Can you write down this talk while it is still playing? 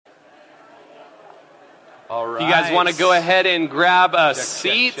All right. If you guys want to go ahead and grab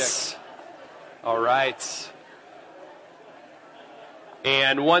seats. Check. All right.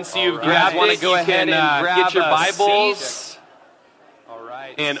 And once you've right. grabbed Want it, to go you ahead can and grab get your a Bibles All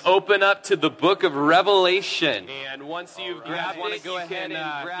right. and open up to the book of Revelation. And once you've grabbed Want it, to go you ahead can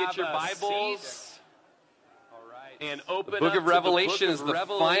and grab get your a Bibles All right. and open The book up of to Revelation the is book the of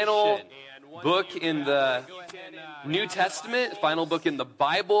Revelation. final Book in the New Testament, final book in the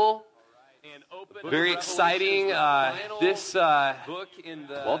Bible. Very exciting. This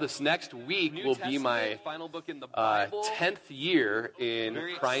next week will be my 10th year in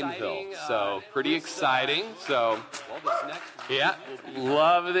Prineville, so pretty exciting. So, yeah,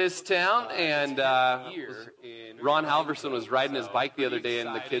 love this town. And Ron Halverson was riding his bike the other day,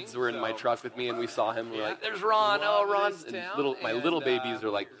 and the kids were in my truck with me, and we saw him. We're like, "There's Ron! Oh, Ron!" And my little babies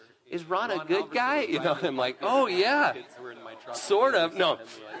are like, "Is Ron a good guy?" You know, I'm like, "Oh yeah, sort of."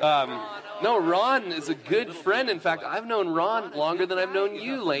 No, Ron is a good friend. In fact, I've known Ron longer than I've known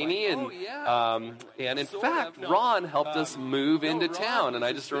you, Lainey, and in fact, Ron helped us move into town. And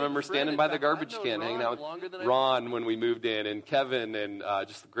I just remember standing by the garbage can, hanging out with Ron when we moved in, and Kevin, and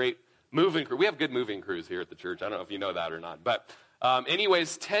just a great moving crew. We have good moving crews here at the church. I don't know if you know that or not, but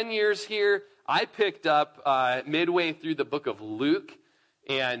anyways, 10 years here. I picked up midway through the book of Luke.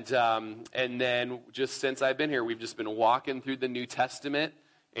 And then just since I've been here, we've just been walking through the New Testament,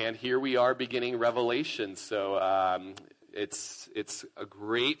 and here we are beginning Revelation. So it's a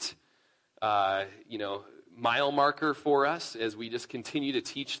great mile marker for us as we just continue to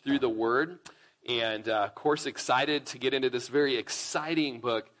teach through the Word, and of course excited to get into this very exciting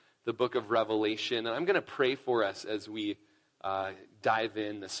book, the book of Revelation. And I'm going to pray for us as we dive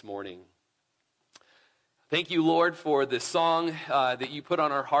in this morning. Thank you, Lord, for the song that you put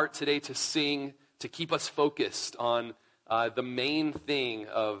on our heart today to sing, to keep us focused on the main thing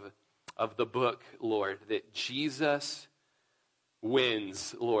of the book, Lord, that Jesus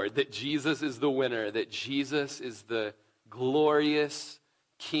wins, Lord, that Jesus is the winner, that Jesus is the glorious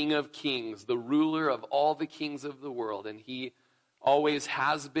King of Kings, the ruler of all the kings of the world, and he always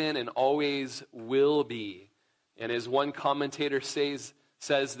has been and always will be. And as one commentator says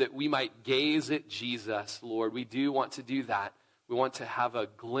that we might gaze at Jesus, Lord. We do want to do that. We want to have a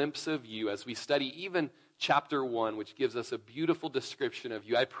glimpse of you as we study even chapter 1, which gives us a beautiful description of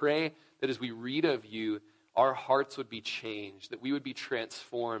you. I pray that as we read of you, our hearts would be changed, that we would be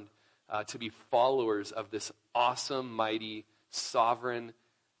transformed to be followers of this awesome, mighty, sovereign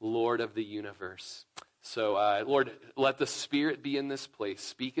Lord of the universe. So, Lord, let the Spirit be in this place,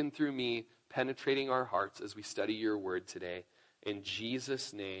 speaking through me, penetrating our hearts as we study your word today. In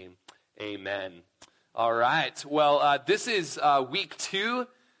Jesus' name, amen. All right. Well, this is week 2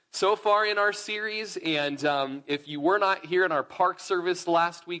 so far in our series. And if you were not here in our park service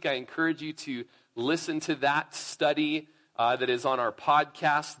last week, I encourage you to listen to that study that is on our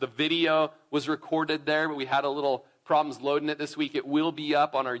podcast. The video was recorded there, but we had a little problems loading it this week. It will be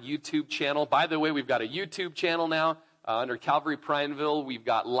up on our YouTube channel. By the way, we've got a YouTube channel now under Calvary Prineville. We've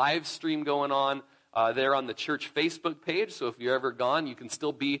got live stream going on there on the church Facebook page. So if you're ever gone, you can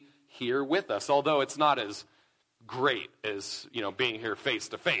still be here with us, although it's not as great as, being here face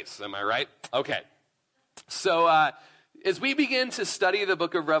to face. Am I right? Okay. So as we begin to study the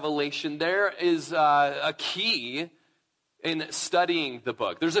book of Revelation, there is a key in studying the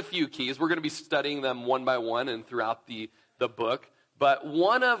book. There's a few keys. We're going to be studying them one by one and throughout the book. But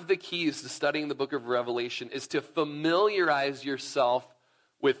one of the keys to studying the book of Revelation is to familiarize yourself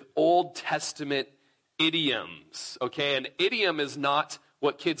with Old Testament idioms, okay? An idiom is not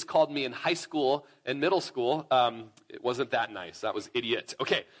what kids called me in high school and middle school. It wasn't that nice. That was idiot.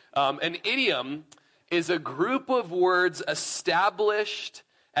 Okay, an idiom is a group of words established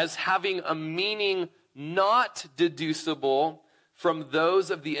as having a meaning not deducible from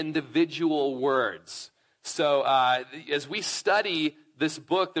those of the individual words. So as we study this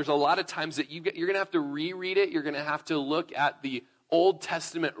book, there's a lot of times that you're going to have to reread it. You're going to have to look at the Old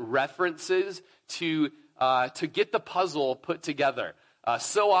Testament references to get the puzzle put together.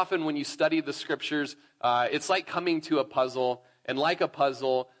 So often when you study the scriptures, it's like coming to a puzzle, and like a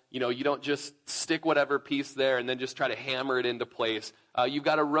puzzle, you don't just stick whatever piece there and then just try to hammer it into place. You've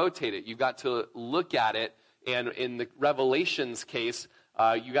got to rotate it. You've got to look at it, and in the Revelation's case,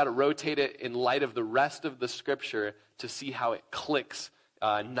 you got to rotate it in light of the rest of the scripture to see how it clicks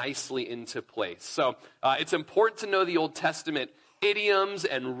nicely into place. So it's important to know the Old Testament idioms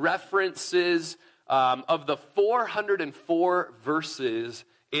and references. Of the 404 verses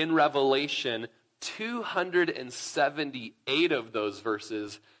in Revelation, 278 of those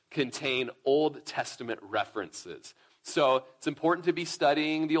verses contain Old Testament references. So it's important to be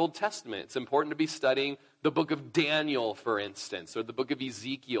studying the Old Testament. It's important to be studying the book of Daniel, for instance, or the book of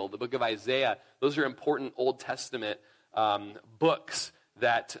Ezekiel, the book of Isaiah. Those are important Old Testament books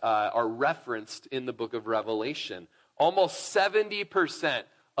that are referenced in the book of Revelation. Almost 70%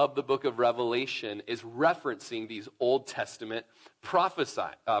 of the book of Revelation is referencing these Old Testament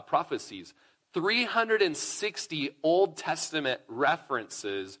prophecies. 360 Old Testament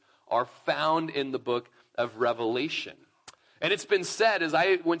references are found in the book of Revelation. And it's been said, as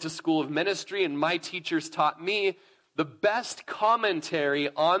I went to school of ministry and my teachers taught me, the best commentary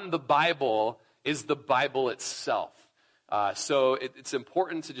on the Bible is the Bible itself. So it's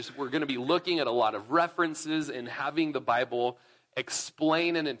important to we're going to be looking at a lot of references and having the Bible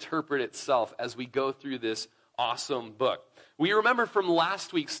explain and interpret itself as we go through this awesome book. We remember from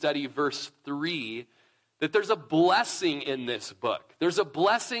last week's study, verse 3, that there's a blessing in this book. There's a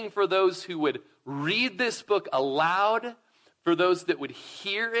blessing for those who would read this book aloud, for those that would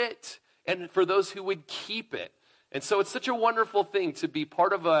hear it, and for those who would keep it. And so it's such a wonderful thing to be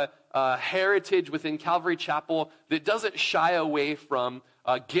part of a heritage within Calvary Chapel that doesn't shy away from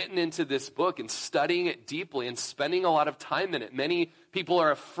getting into this book and studying it deeply and spending a lot of time in it. Many people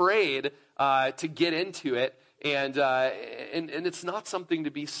are afraid to get into it, and it's not something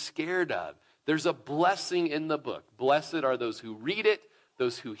to be scared of. There's a blessing in the book. Blessed are those who read it,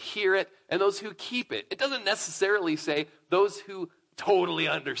 those who hear it, and those who keep it. It doesn't necessarily say those who totally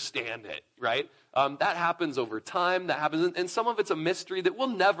understand it, right? That happens over time. That happens, and some of it's a mystery that we'll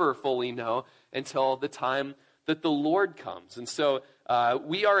never fully know until the time that the Lord comes. And so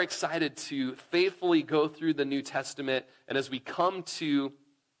we are excited to faithfully go through the New Testament, and as we come to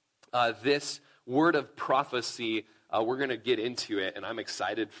this word of prophecy, we're going to get into it, and I'm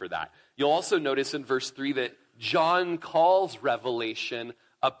excited for that. You'll also notice in verse 3 that John calls Revelation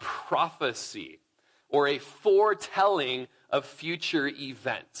a prophecy, or a foretelling of future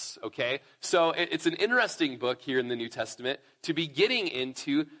events, okay? So it's an interesting book here in the New Testament to be getting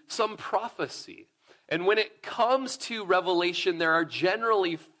into some prophecy. And when it comes to Revelation, there are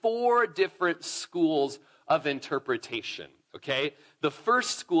generally 4 different schools of interpretation, okay? The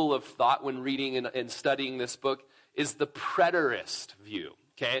first school of thought when reading and studying this book is the preterist view,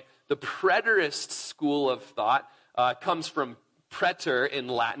 okay? The preterist school of thought comes from preter in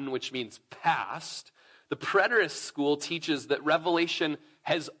Latin, which means past. The preterist school teaches that Revelation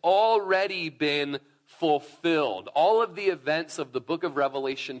has already been fulfilled. All of the events of the book of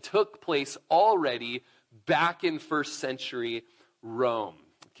Revelation took place already back in first century Rome,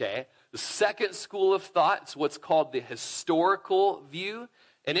 okay? The second school of thought is what's called the historical view,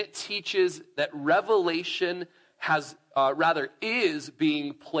 and it teaches that Revelation is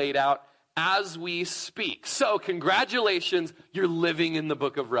being played out as we speak. So congratulations, you're living in the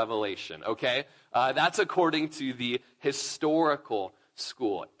book of Revelation, okay? That's according to the historical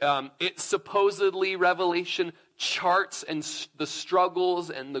school. It supposedly, Revelation charts and the struggles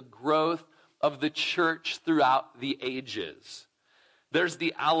and the growth of the church throughout the ages. There's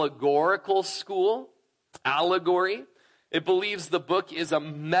the allegorical school, allegory. It believes the book is a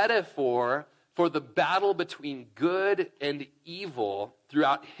metaphor for the battle between good and evil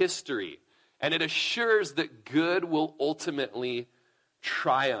throughout history. And it assures that good will ultimately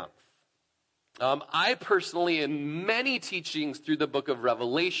triumph. I personally, in many teachings through the book of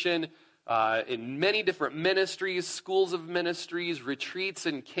Revelation, in many different ministries, schools of ministries, retreats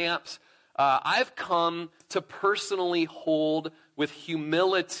and camps, I've come to personally hold with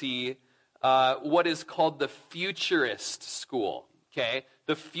humility what is called the futurist school, okay?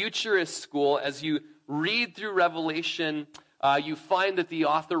 The futurist school, as you read through Revelation, you find that the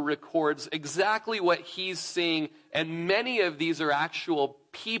author records exactly what he's seeing, and many of these are actual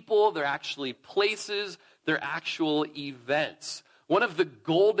people, they're actually places, they're actual events. One of the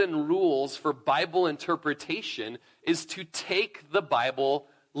golden rules for Bible interpretation is to take the Bible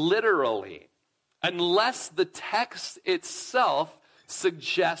literally, unless the text itself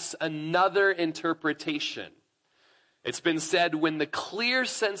suggests another interpretation. It's been said, when the clear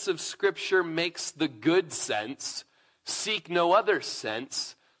sense of Scripture makes the good sense, seek no other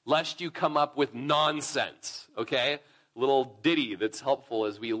sense, lest you come up with nonsense, okay? Little ditty that's helpful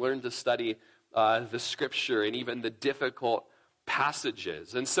as we learn to study the Scripture and even the difficult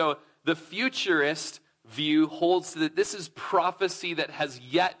passages. And so the futurist view holds that this is prophecy that has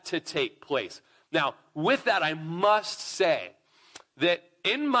yet to take place. Now, with that, I must say that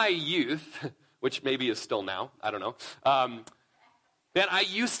in my youth, which maybe is still now, I don't know, that I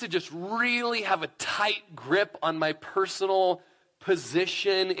used to just really have a tight grip on my personal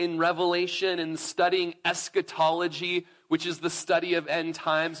position in Revelation and studying eschatology, which is the study of end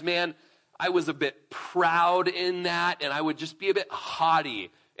times. Man, I was a bit proud in that, and I would just be a bit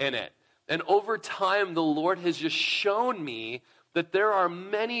haughty in it. And over time, the Lord has just shown me that there are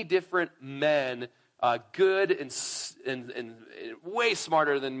many different men, good and way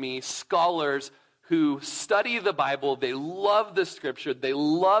smarter than me, scholars who study the Bible, they love the Scripture, they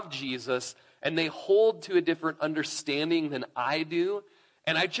love Jesus, and they hold to a different understanding than I do.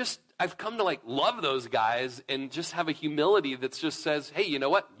 And I've come to love those guys and just have a humility that just says, hey, you know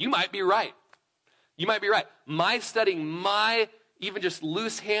what? You might be right. You might be right. My studying, even just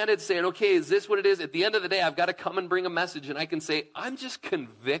loose-handed saying, okay, is this what it is? At the end of the day, I've got to come and bring a message, and I can say, I'm just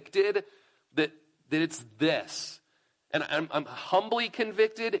convicted that it's this. And I'm humbly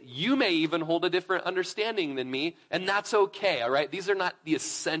convicted. You may even hold a different understanding than me, and that's okay, all right? These are not the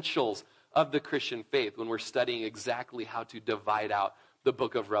essentials of the Christian faith when we're studying exactly how to divide out the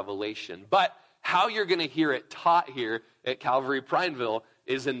book of Revelation. But how you're going to hear it taught here at Calvary Prineville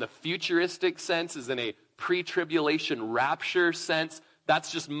is in the futuristic sense, is in a pre-tribulation rapture sense.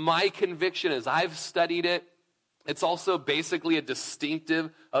 That's just my conviction as I've studied it. It's also basically a distinctive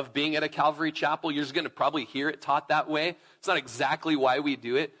of being at a Calvary chapel. You're just going to probably hear it taught that way. It's not exactly why we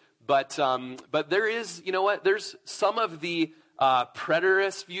do it, but there is, you know what? There's some of the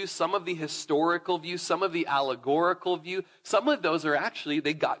preterist view, some of the historical view, some of the allegorical view. Some of those are actually,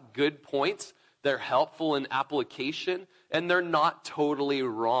 they got good points. They're helpful in application, and they're not totally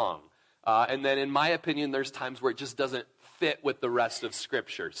wrong. And then in my opinion, there's times where it just doesn't fit with the rest of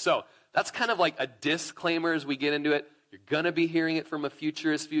Scripture. So that's kind of like a disclaimer as we get into it. You're going to be hearing it from a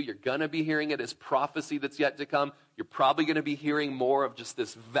futurist view. You're going to be hearing it as prophecy that's yet to come. You're probably going to be hearing more of just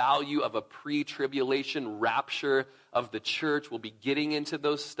this value of a pre-tribulation rapture of the church. We'll be getting into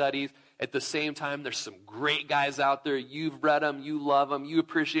those studies. At the same time, there's some great guys out there. You've read them. You love them. You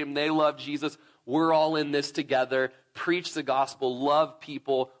appreciate them. They love Jesus. We're all in this together. Preach the gospel. Love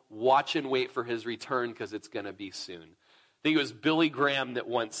people. Watch and wait for his return because it's going to be soon. I think it was Billy Graham that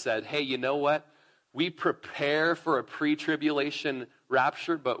once said, hey, you know what? We prepare for a pre-tribulation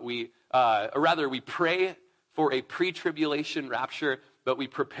rapture, but we pray for a pre-tribulation rapture, but we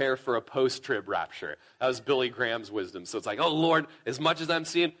prepare for a post-trib rapture. That was Billy Graham's wisdom. So it's like, oh, Lord, as much as I'm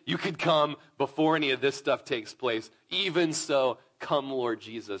seeing, you could come before any of this stuff takes place. Even so, come, Lord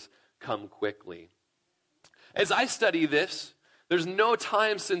Jesus, come quickly. As I study this, there's no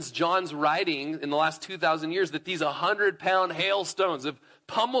time since John's writing in the last 2,000 years that these 100-pound hailstones have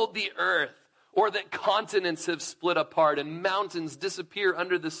pummeled the earth, or that continents have split apart and mountains disappear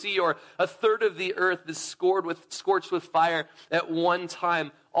under the sea, or a third of the earth is scorched with fire at one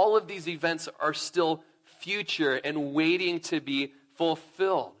time. All of these events are still future and waiting to be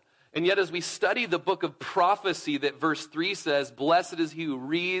fulfilled. And yet as we study the book of prophecy that verse 3 says, blessed is he who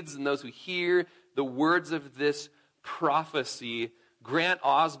reads and those who hear the words of this prophecy, Grant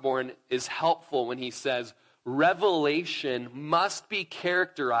Osborne is helpful when he says, Revelation must be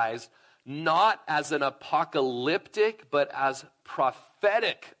characterized not as an apocalyptic, but as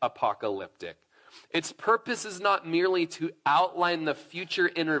prophetic apocalyptic. Its purpose is not merely to outline the future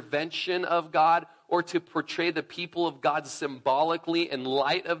intervention of God or to portray the people of God symbolically in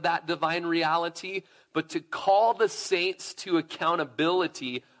light of that divine reality, but to call the saints to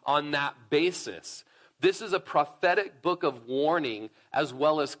accountability on that basis. This is a prophetic book of warning as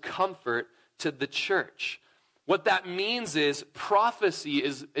well as comfort to the church. What that means is prophecy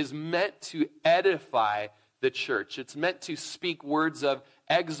is meant to edify the church. It's meant to speak words of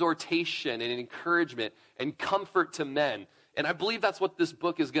exhortation and encouragement and comfort to men. And I believe that's what this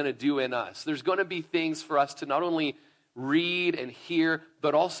book is going to do in us. There's going to be things for us to not only read and hear,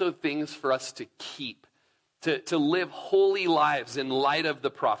 but also things for us to keep, to live holy lives in light of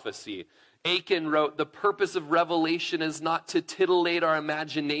the prophecy. Aiken wrote, the purpose of Revelation is not to titillate our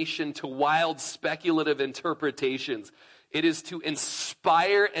imagination to wild speculative interpretations. It is to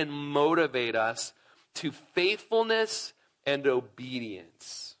inspire and motivate us to faithfulness and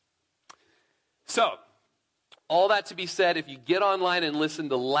obedience. So, all that to be said, if you get online and listen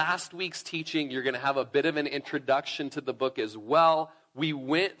to last week's teaching, you're going to have a bit of an introduction to the book as well. We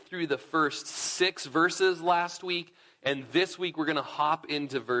went through the first 6 verses last week, and this week we're going to hop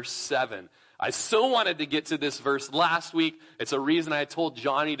into verse 7. I so wanted to get to this verse last week. It's a reason I told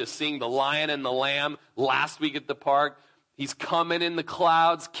Johnny to sing The Lion and the Lamb last week at the park. He's coming in the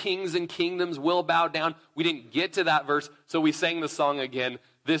clouds. Kings and kingdoms will bow down. We didn't get to that verse, so we sang the song again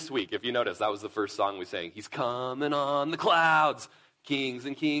this week. If you notice, that was the first song we sang. He's coming on the clouds. Kings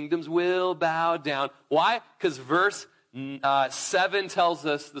and kingdoms will bow down. Why? Because verse 7 tells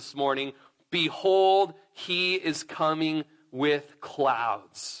us this morning, behold, he is coming with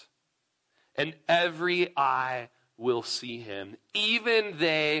clouds, and every eye will see him, even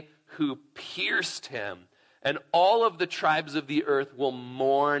they who pierced him, and all of the tribes of the earth will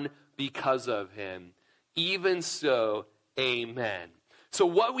mourn because of him. Even so, amen. So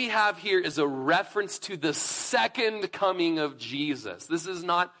what we have here is a reference to the second coming of Jesus. This is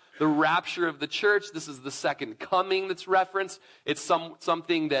not the rapture of the church. This is the second coming that's referenced. It's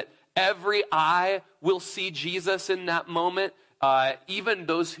something that every eye will see Jesus in that moment. Even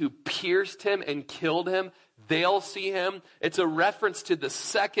those who pierced him and killed him, they'll see him. It's a reference to the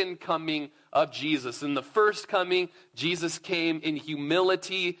second coming of Jesus. In the first coming, Jesus came in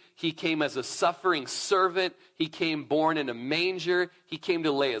humility. He came as a suffering servant. He came born in a manger. He came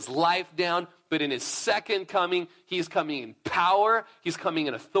to lay his life down. But in his second coming, he's coming in power. He's coming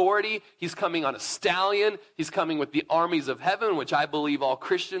in authority. He's coming on a stallion. He's coming with the armies of heaven, which I believe all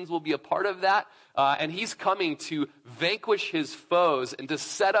Christians will be a part of that. And he's coming to vanquish his foes and to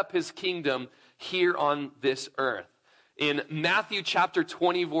set up his kingdom here on this earth. In Matthew chapter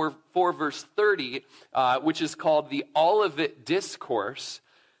 24, verse 30, which is called the Olivet Discourse,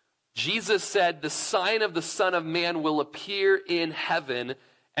 Jesus said, "The sign of the Son of Man will appear in heaven,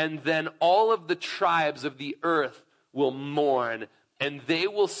 and then all of the tribes of the earth will mourn, and they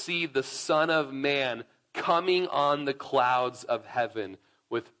will see the Son of Man coming on the clouds of heaven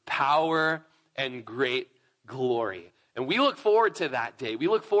with power and great glory." And we look forward to that day. We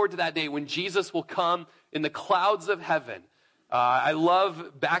look forward to that day when Jesus will come in the clouds of heaven. I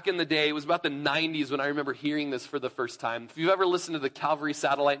love, back in the day, it was about the 90s when I remember hearing this for the first time. If you've ever listened to the Calvary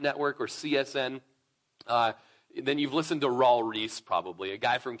Satellite Network or CSN, then you've listened to Raul Reese, probably, a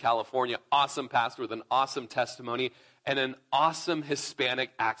guy from California, awesome pastor with an awesome testimony and an awesome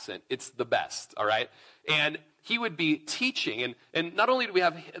Hispanic accent. It's the best, all right? And he would be teaching, and not only do we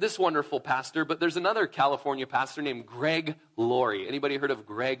have this wonderful pastor, but there's another California pastor named Greg Laurie. Anybody heard of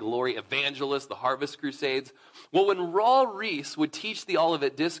Greg Laurie, evangelist, the Harvest Crusades? Well, when Raul Reese would teach the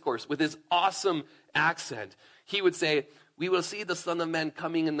Olivet Discourse with his awesome accent, he would say, "We will see the Son of Man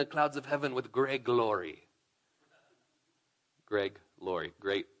coming in the clouds of heaven with Greg Laurie." Greg Laurie,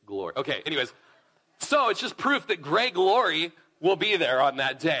 great glory. Okay, anyways, so it's just proof that Greg Laurie will be there on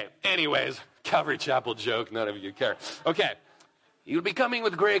that day. Anyways, Calvary Chapel joke, none of you care. Okay, you'll be coming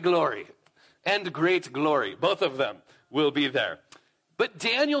with Greg Laurie and great glory. Both of them will be there. But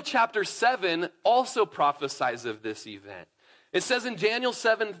Daniel chapter 7 also prophesies of this event. It says in Daniel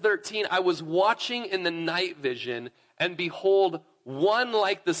 7:13, "I was watching in the night vision, and behold, one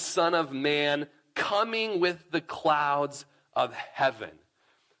like the Son of Man coming with the clouds of heaven."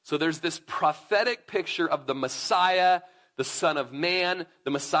 So there's this prophetic picture of the Messiah, the Son of Man,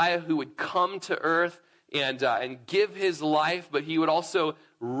 the Messiah who would come to earth and give his life, but he would also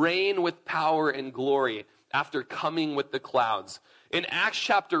reign with power and glory after coming with the clouds. In Acts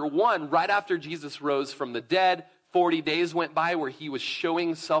chapter 1, right after Jesus rose from the dead, 40 days went by where he was showing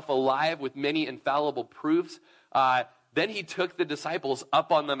himself alive with many infallible proofs. Then he took the disciples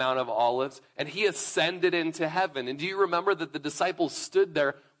up on the Mount of Olives, and he ascended into heaven. And do you remember that the disciples stood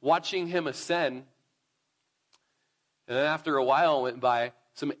there watching him ascend? And then after a while went by,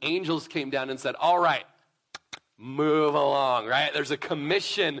 some angels came down and said, "All right, move along," right? There's a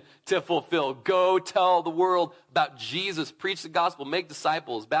commission to fulfill. Go tell the world about Jesus. Preach the gospel. Make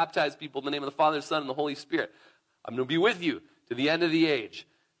disciples. Baptize people in the name of the Father, the Son, and the Holy Spirit. I'm going to be with you to the end of the age.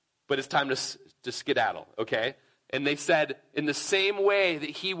 But it's time to skedaddle, okay? And they said, in the same way that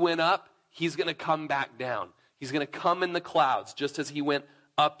he went up, he's going to come back down. He's going to come in the clouds, just as he went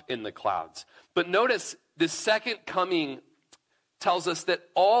up in the clouds. But notice, the second coming tells us that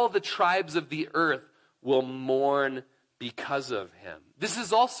all the tribes of the earth will mourn because of him. This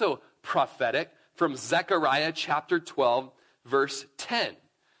is also prophetic from Zechariah chapter 12, verse 10.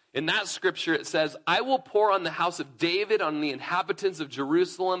 In that scripture, it says, "I will pour on the house of David, on the inhabitants of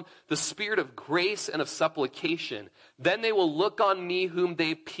Jerusalem, the spirit of grace and of supplication. Then they will look on me whom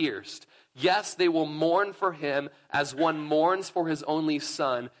they pierced. Yes, they will mourn for him as one mourns for his only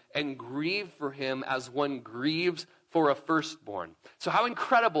son, and grieve for him as one grieves for a firstborn." So how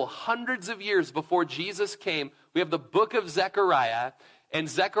incredible. Hundreds of years before Jesus came, we have the book of Zechariah, and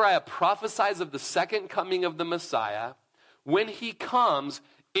Zechariah prophesies of the second coming of the Messiah. When he comes,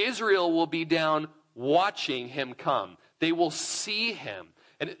 Israel will be down watching him come. They will see him.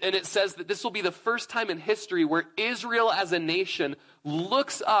 And it says that this will be the first time in history where Israel as a nation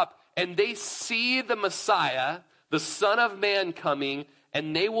looks up and they see the Messiah, the Son of Man, coming,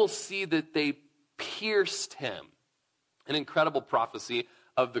 and they will see that they pierced him. An incredible prophecy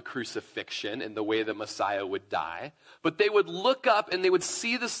of the crucifixion and the way the Messiah would die. But they would look up and they would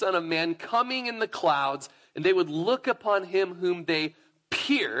see the Son of Man coming in the clouds, and they would look upon him whom they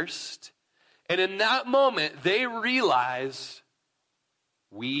pierced, and in that moment they realized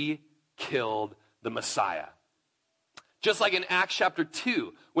We killed the Messiah. Just like in Acts chapter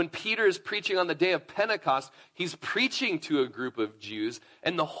 2, when Peter is preaching on the day of Pentecost, he's preaching to a group of Jews,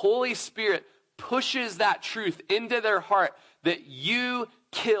 and the Holy Spirit pushes that truth into their heart that you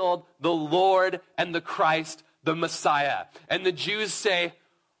killed the Lord and the Christ, the Messiah. And the Jews say,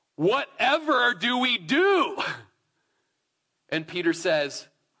 whatever do we do? And Peter says,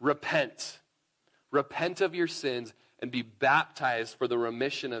 repent. Repent of your sins and be baptized for the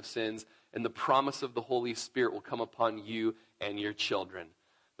remission of sins, and the promise of the Holy Spirit will come upon you and your children.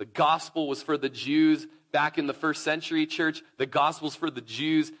 The gospel was for the Jews back in the first century church. The gospel's for the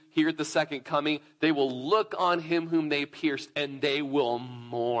Jews here at the second coming. They will look on him whom they pierced, and they will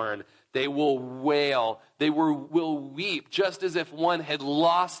mourn. They will wail. They will weep, just as if one had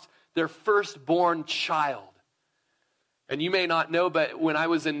lost their firstborn child. And you may not know, but when I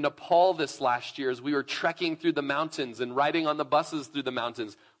was in Nepal this last year, as we were trekking through the mountains and riding on the buses through the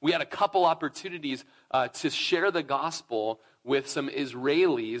mountains, we had a couple opportunities to share the gospel with some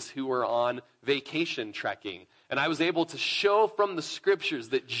Israelis who were on vacation trekking. And I was able to show from the scriptures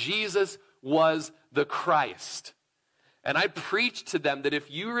that Jesus was the Christ. And I preached to them that if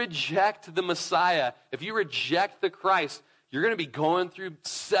you reject the Messiah, if you reject the Christ, you're going to be going through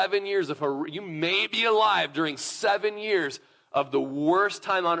 7 years you may be alive during 7 years of the worst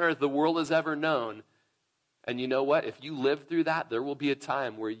time on earth the world has ever known. And you know what? If you live through that, there will be a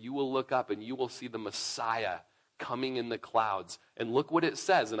time where you will look up and you will see the Messiah coming in the clouds. And look what it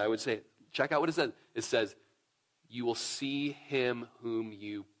says. And I would say, check out what it says. It says, you will see him whom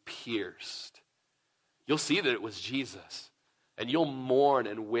you pierced. You'll see that it was Jesus. And you'll mourn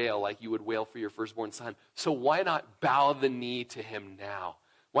and wail like you would wail for your firstborn son. So why not bow the knee to him now?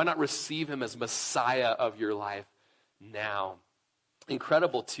 Why not receive him as Messiah of your life now?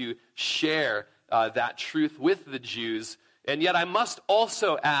 Incredible to share that truth with the Jews. And yet I must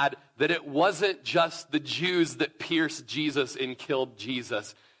also add that it wasn't just the Jews that pierced Jesus and killed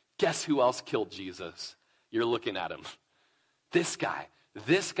Jesus. Guess who else killed Jesus? You're looking at him. This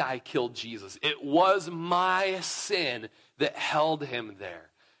guy killed Jesus. It was my sin that held him there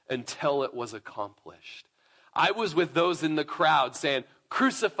until it was accomplished. I was with those in the crowd saying,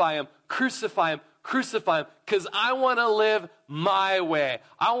 crucify him, crucify him, crucify him, because I want to live my way.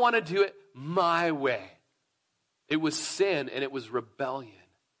 I want to do it my way. It was sin and it was rebellion.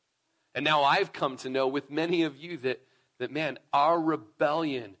 And now I've come to know with many of you that man, our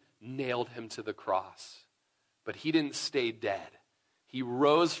rebellion nailed him to the cross. But he didn't stay dead. He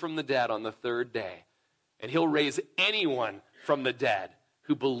rose from the dead on the third day. And he'll raise anyone from the dead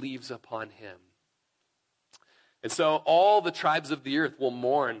who believes upon him. And so all the tribes of the earth will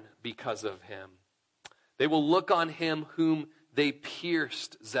mourn because of him. They will look on him whom they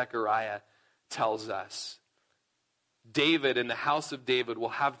pierced, Zechariah tells us. David and the house of David will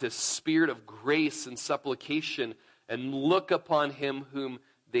have this spirit of grace and supplication and look upon him whom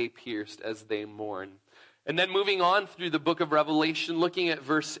they pierced as they mourn. And then moving on through the book of Revelation, looking at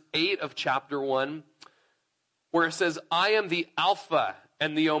verse 8 of chapter 1, where it says, I am the Alpha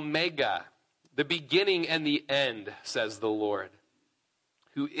and the Omega, the beginning and the end, says the Lord,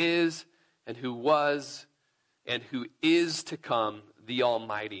 who is and who was and who is to come, the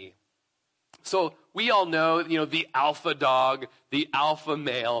Almighty. So we all know, the alpha dog, the alpha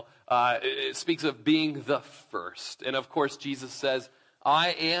male, it speaks of being the first. And of course, Jesus says, I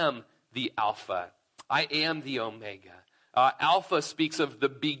am the Alpha. I am the Omega. Alpha speaks of the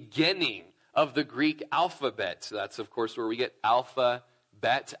beginning of the Greek alphabet. So that's, of course, where we get alpha,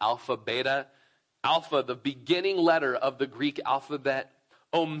 bet, alpha, beta. Alpha, the beginning letter of the Greek alphabet.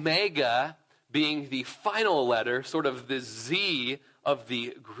 Omega being the final letter, sort of the Z of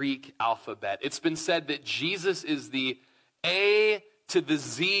the Greek alphabet. It's been said that Jesus is the A to the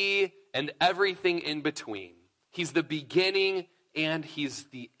Z and everything in between. He's the beginning and he's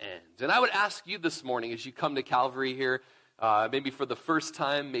the end. And I would ask you this morning as you come to Calvary here, maybe for the first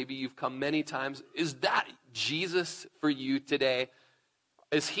time, maybe you've come many times, is that Jesus for you today?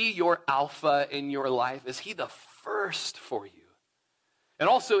 Is he your Alpha in your life? Is he the first for you? And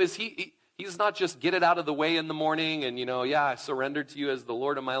also, is he's not just get it out of the way in the morning and, I surrendered to you as the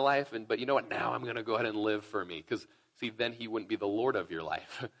Lord of my life, but you know what, now I'm going to go ahead and live for me. Because, then he wouldn't be the Lord of your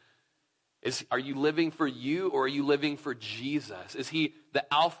life. Are you living for you or are you living for Jesus? Is he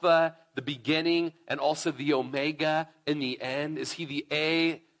the Alpha, the beginning, and also the Omega in the end? Is he the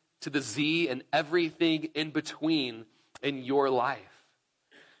A to the Z and everything in between in your life?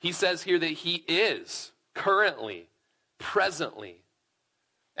 He says here that he is currently, presently,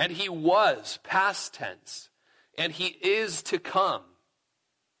 and he was past tense, and he is to come.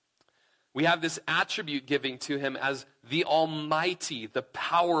 We have this attribute giving to him as the Almighty, the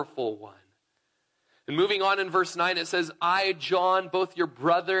powerful one. And moving on in verse 9, it says, I, John, both your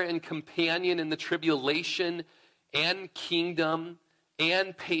brother and companion in the tribulation and kingdom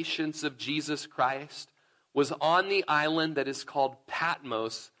and patience of Jesus Christ, was on the island that is called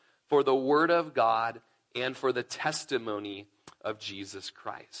Patmos for the word of God and for the testimony of Jesus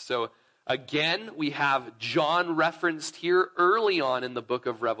Christ. So again, we have John referenced here early on in the book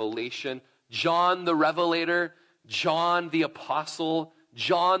of Revelation. John the Revelator, John the Apostle,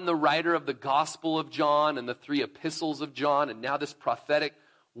 John the writer of the Gospel of John and the 3 epistles of John, and now this prophetic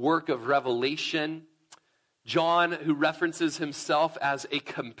work of Revelation. John, who references himself as a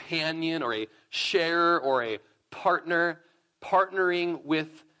companion or a sharer or a partner, partnering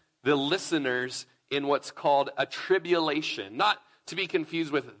with the listeners in what's called a tribulation. Not to be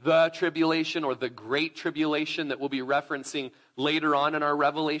confused with the tribulation or the great tribulation that we'll be referencing later on in our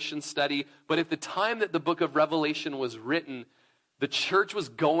Revelation study. But at the time that the book of Revelation was written, the church was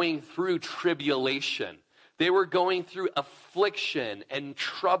going through tribulation. They were going through affliction and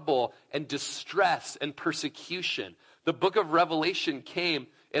trouble and distress and persecution. The book of Revelation came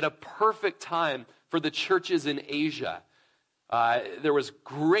at a perfect time for the churches in Asia. There was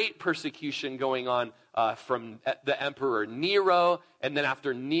great persecution going on from the Emperor Nero, and then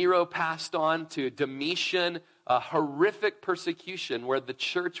after Nero passed on to Domitian, a horrific persecution where the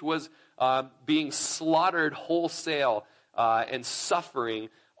church was being slaughtered wholesale and suffering.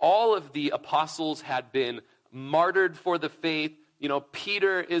 All of the apostles had been martyred for the faith. You know,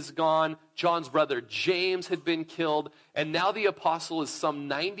 Peter is gone. John's brother James had been killed. And now the apostle is some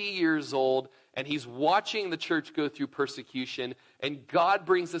 90 years old, and he's watching the church go through persecution. And God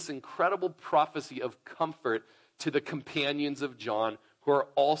brings this incredible prophecy of comfort to the companions of John who are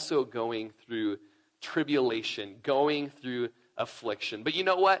also going through tribulation, going through affliction. But you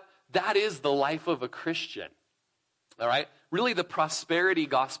know what? That is the life of a Christian. All right? Really, the prosperity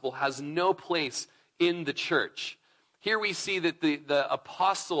gospel has no place in the church. Here we see that the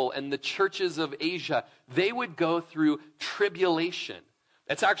apostle and the churches of Asia, they would go through tribulation.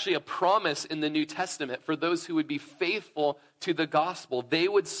 That's actually a promise in the New Testament for those who would be faithful to the gospel. They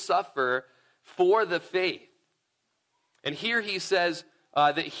would suffer for the faith. And here he says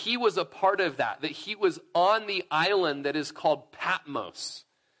that he was a part of that he was on the island that is called Patmos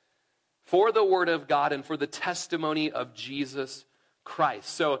for the word of God and for the testimony of Jesus Christ.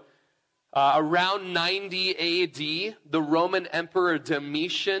 So around 90 AD, the Roman Emperor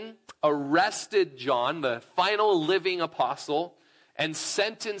Domitian arrested John, the final living apostle, and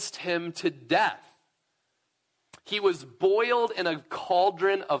sentenced him to death. He was boiled in a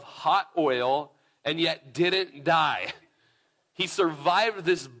cauldron of hot oil and yet didn't die. He survived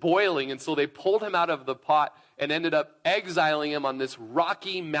this boiling, and so they pulled him out of the pot and ended up exiling him on this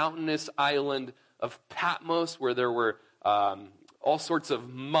rocky, mountainous island of Patmos, where there were all sorts of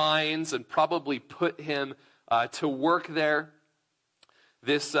mines, and probably put him to work there.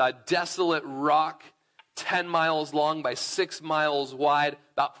 This desolate rock, 10 miles long by 6 miles wide,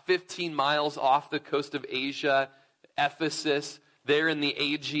 about 15 miles off the coast of Asia, Ephesus, there in the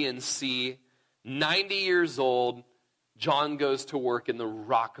Aegean Sea. 90 years old, John goes to work in the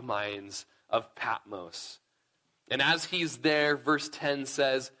rock mines of Patmos. And as he's there, verse 10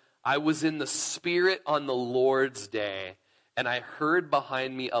 says, I was in the Spirit on the Lord's day, and I heard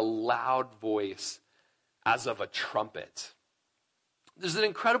behind me a loud voice as of a trumpet. There's an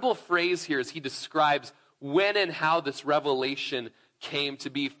incredible phrase here as he describes when and how this revelation came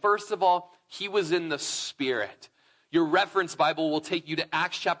to be. First of all, he was in the Spirit. Your reference Bible will take you to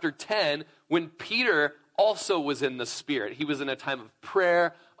Acts chapter 10, when Peter also was in the Spirit. He was in a time of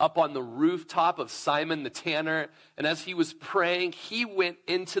prayer up on the rooftop of Simon the Tanner. And as he was praying, he went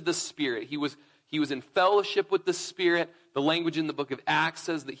into the Spirit. He was in fellowship with the Spirit. The language in the book of Acts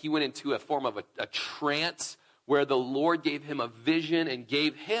says that he went into a form of a trance where the Lord gave him a vision and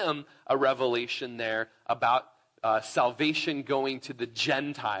gave him a revelation there about salvation going to the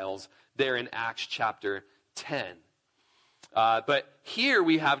Gentiles there in Acts chapter 10. But here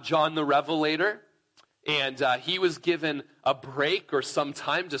we have John the Revelator, and he was given a break or some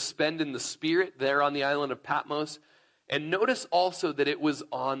time to spend in the Spirit there on the island of Patmos. And notice also that it was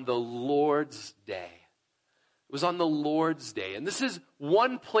on the Lord's day. It was on the Lord's day. And this is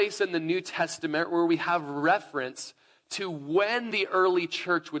one place in the New Testament where we have reference to when the early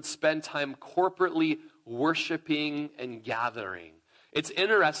church would spend time corporately worshiping and gathering. It's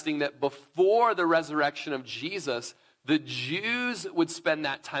interesting that before the resurrection of Jesus, the Jews would spend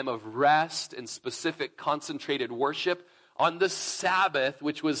that time of rest and specific concentrated worship on the Sabbath,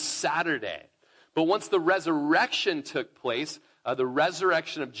 which was Saturday. But once the resurrection took place, the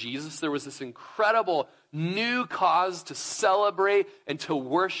resurrection of Jesus, there was this incredible new cause to celebrate and to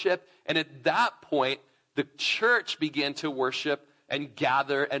worship. And at that point, the church began to worship and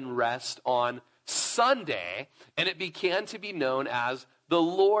gather and rest on Sunday, and it began to be known as the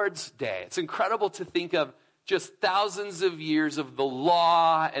Lord's Day. It's incredible to think of just thousands of years of the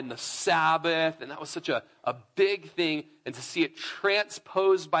law and the Sabbath, and that was such a big thing, and to see it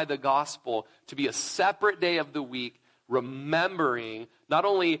transposed by the gospel to be a separate day of the week, remembering not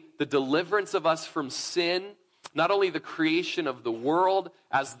only the deliverance of us from sin, not only the creation of the world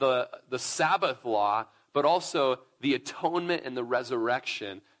as the Sabbath law, but also the atonement and the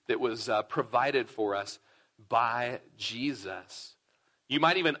resurrection that was provided for us by Jesus. You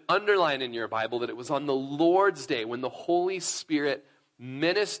might even underline in your Bible that it was on the Lord's Day when the Holy Spirit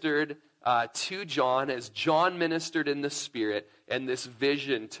ministered to John as John ministered in the Spirit, and this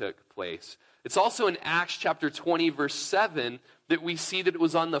vision took place. It's also in Acts chapter 20, verse 7, that we see that it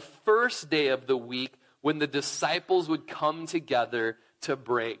was on the first day of the week when the disciples would come together to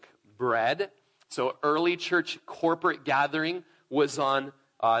break bread. So early church corporate gathering was on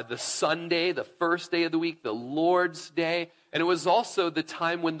the Sunday, the first day of the week, the Lord's Day. And it was also the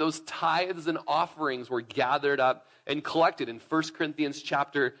time when those tithes and offerings were gathered up and collected. In 1 Corinthians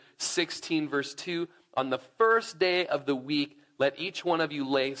chapter 16, verse 2, on the first day of the week, let each one of you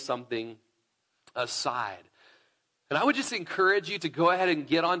lay something aside. And I would just encourage you to go ahead and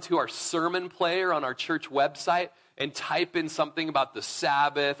get onto our sermon player on our church website and type in something about the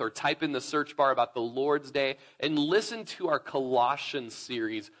Sabbath, or type in the search bar about the Lord's Day, and listen to our Colossians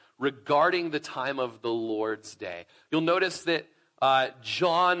series regarding the time of the Lord's Day. You'll notice that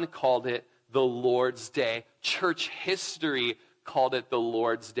John called it the Lord's Day. Church history called it the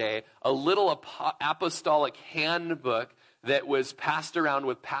Lord's Day. A little apostolic handbook that was passed around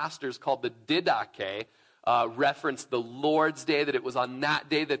with pastors called the Didache referenced the Lord's Day, that it was on that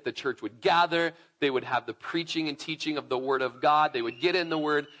day that the church would gather. They would have the preaching and teaching of the Word of God. They would get in the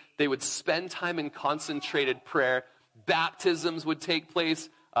Word. They would spend time in concentrated prayer. Baptisms would take place.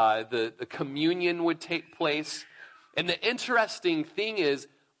 The communion would take place. And the interesting thing is,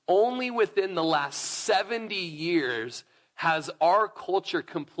 only within the last 70 years has our culture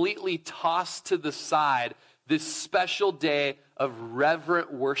completely tossed to the side this special day of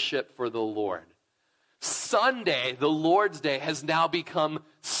reverent worship for the Lord. Sunday, the Lord's Day, has now become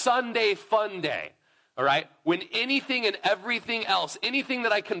Sunday Fun Day. All right? When anything and everything else, anything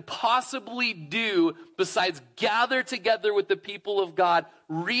that I can possibly do besides gather together with the people of God,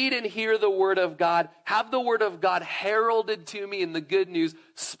 read and hear the Word of God, have the Word of God heralded to me in the good news,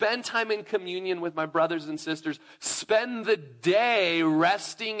 spend time in communion with my brothers and sisters, spend the day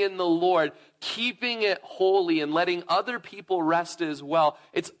resting in the Lord, keeping it holy and letting other people rest as well.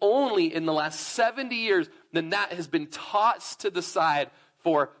 It's only in the last 70 years that has been tossed to the side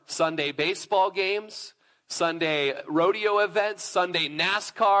for Sunday baseball games, Sunday rodeo events, Sunday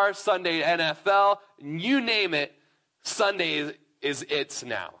NASCAR, Sunday NFL, you name it, Sunday is it's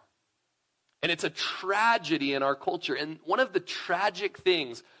now. And it's a tragedy in our culture. And one of the tragic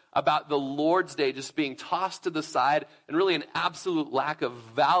things about the Lord's Day just being tossed to the side, and really an absolute lack of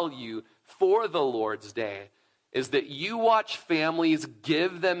value for the Lord's Day, is that you watch families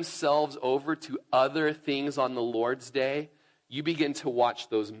give themselves over to other things on the Lord's Day. You begin to watch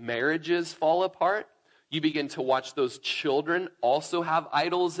those marriages fall apart. You begin to watch those children also have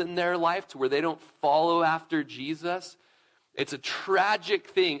idols in their life to where they don't follow after Jesus. It's a tragic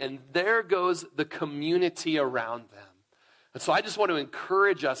thing, and there goes the community around them. And so I just want to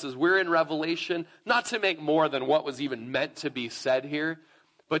encourage us as we're in Revelation, not to make more than what was even meant to be said here,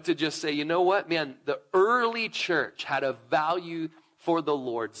 but to just say, you know what, man, the early church had a value for the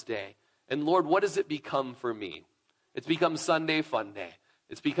Lord's Day. And Lord, what does it become for me? It's become Sunday Fun Day.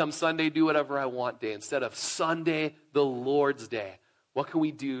 It's become Sunday Do Whatever I Want Day instead of Sunday the Lord's Day. What can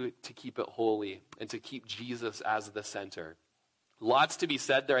we do to keep it holy and to keep Jesus as the center? Lots to be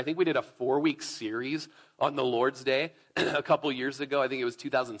said there. I think we did a 4-week series on the Lord's Day a couple years ago. I think it was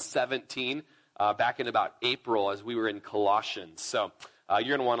 2017, back in about April as we were in Colossians. So you're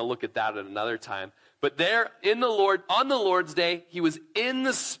going to want to look at that at another time. But there in the Lord, on the Lord's Day, he was in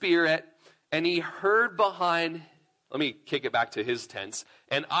the Spirit, and he heard behind, let me kick it back to his tense,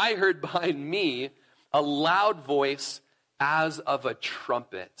 and I heard behind me a loud voice as of a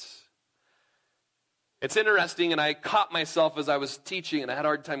trumpet. It's interesting, and I caught myself as I was teaching, and I had a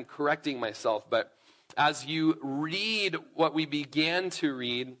hard time correcting myself, but as you read what we began to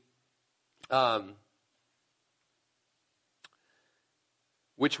read,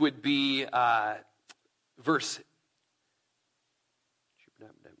 which would be verse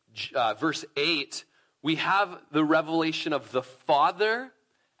 8, we have the revelation of the Father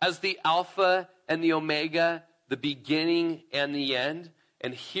as the Alpha and the Omega, the beginning and the end.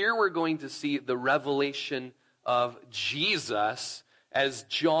 And here we're going to see the revelation of Jesus as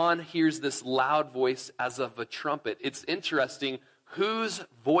John hears this loud voice as of a trumpet. It's interesting whose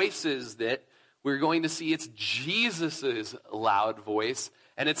voice is that. We're going to see it's Jesus's loud voice,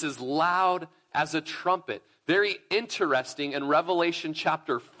 and it's as loud as a trumpet. Very interesting in Revelation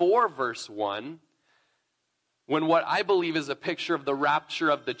chapter 4, verse 1, when what I believe is a picture of the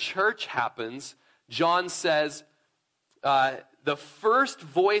rapture of the church happens, John says, the first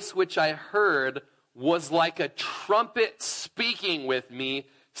voice which I heard was like a trumpet speaking with me,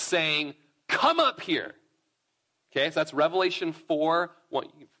 saying, come up here. Okay, so that's Revelation 4. Well,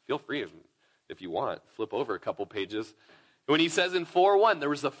 feel free if you want, flip over a couple pages. When he says in 4:1, there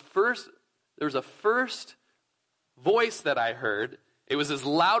was a first voice that I heard. It was as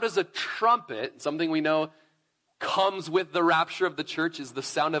loud as a trumpet. Something we know comes with the rapture of the church is the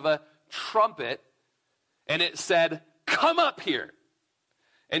sound of a trumpet. And it said, come up here.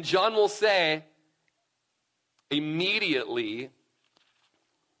 And John will say, immediately,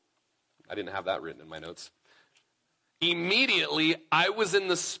 I didn't have that written in my notes. Immediately, I was in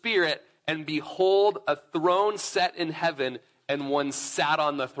the Spirit, and behold, a throne set in heaven, and one sat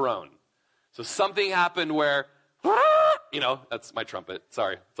on the throne. So something happened where, that's my trumpet.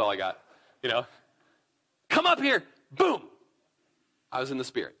 Sorry, that's all I got. Come up here. Boom. I was in the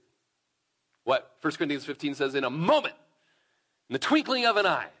Spirit. What 1 Corinthians 15 says, in a moment, in the twinkling of an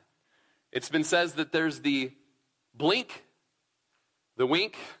eye. It's been says that there's the blink, the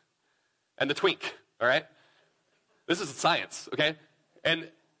wink, and the twink, all right? This is science, okay? And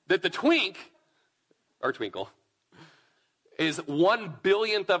that the twink, or twinkle, is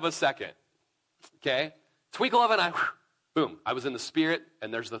 1/billionth of a second, okay? Twinkle of an eye, boom, I was in the Spirit,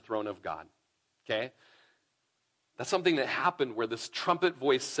 and there's the throne of God, okay? That's something that happened where this trumpet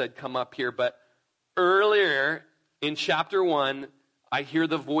voice said, come up here, but earlier in chapter 1, I hear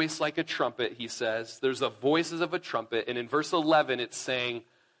the voice like a trumpet, he says. There's the voices of a trumpet, and in verse 11, it's saying,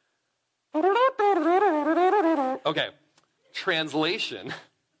 okay, translation,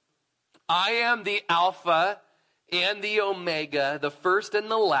 I am the Alpha and the Omega, the first and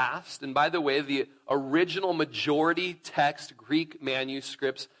the last. And by the way, the original majority text Greek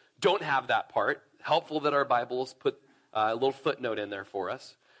manuscripts don't have that part. Helpful that our Bibles put a little footnote in there for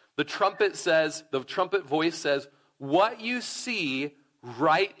us. The trumpet voice says, what you see,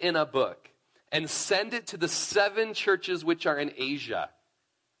 write in a book and send it to the 7 churches which are in Asia,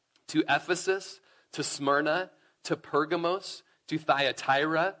 to Ephesus, to Smyrna, to Pergamos, to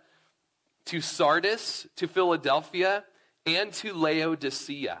Thyatira, to Sardis, to Philadelphia, and to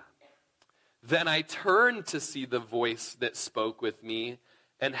Laodicea. Then I turned to see the voice that spoke with me,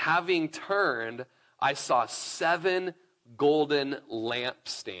 and having turned, I saw 7 golden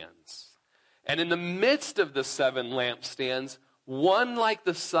lampstands. And in the midst of the 7 lampstands, one like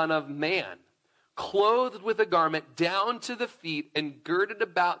the Son of Man, clothed with a garment down to the feet and girded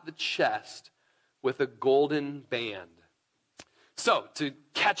about the chest with a golden band. So, to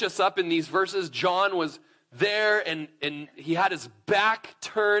catch us up in these verses, John was there and he had his back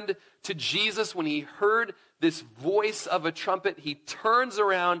turned to Jesus when he heard this voice of a trumpet. He turns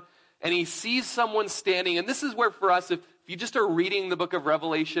around and he sees someone standing. And this is where for us, if you just are reading the book of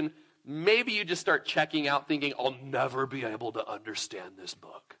Revelation, maybe you just start checking out thinking, I'll never be able to understand this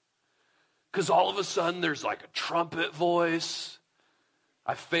book. Because all of a sudden there's like a trumpet voice.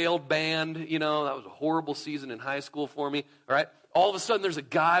 I failed band, that was a horrible season in high school for me, all right? All of a sudden there's a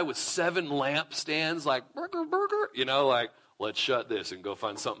guy with 7 lampstands like, burger, like, let's shut this and go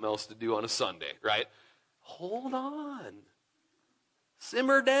find something else to do on a Sunday, right? Hold on.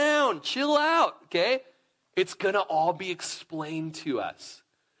 Simmer down. Chill out, okay? It's going to all be explained to us.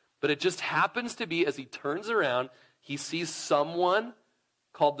 But it just happens to be, as he turns around, he sees someone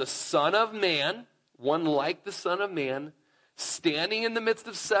called the Son of Man, one like the Son of Man, standing in the midst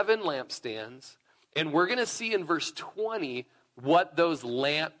of 7 lampstands. And we're going to see in verse 20 what those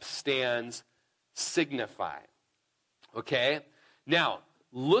lampstands signify. Okay? Now,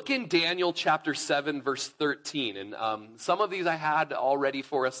 look in Daniel chapter 7, verse 13. And some of these I had already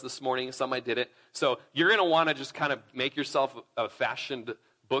for us this morning. Some I didn't. So you're going to want to just kind of make yourself a fashioned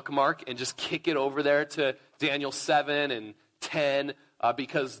bookmark and just kick it over there to Daniel 7 and 10.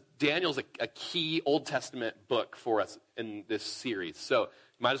 Because Daniel's a key Old Testament book for us in this series. So you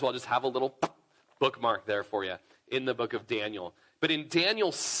might as well just have a little bookmark there for you in the book of Daniel. But in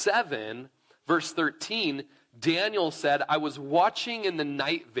Daniel 7, verse 13, Daniel said, I was watching in the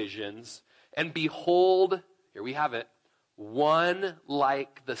night visions, and behold, here we have it, one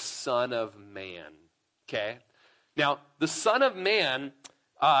like the Son of Man. okay? Now, the Son of Man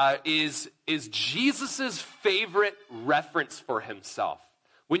is Jesus' favorite reference for himself.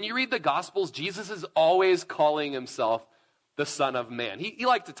 When you read the Gospels, Jesus is always calling himself the Son of Man. He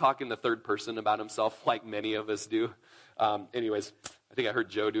liked to talk in the third person about himself, like many of us do. Anyways, I think I heard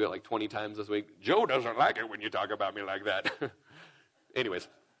Joe do it like 20 times this week. Joe doesn't like it when you talk about me like that. Anyways,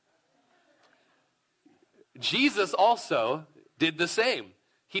 Jesus also did the same.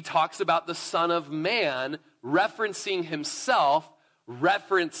 He talks about the Son of Man, referencing himself,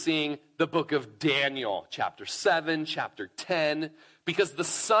 referencing the book of Daniel, chapter 7, chapter 10, because the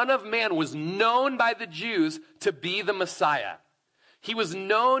Son of Man was known by the Jews to be the Messiah. He was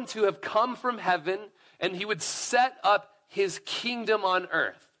known to have come from heaven, and he would set up his kingdom on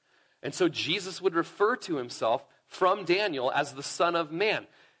earth. And so Jesus would refer to himself from Daniel as the Son of Man.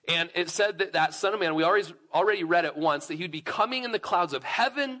 And it said that Son of Man, we already read it once, that he would be coming in the clouds of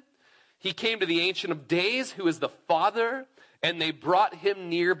heaven. He came to the Ancient of Days, who is the Father, and they brought him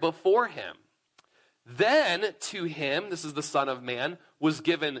near before him. Then to him, this is the Son of Man, was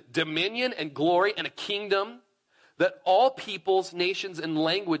given dominion and glory and a kingdom that all peoples, nations, and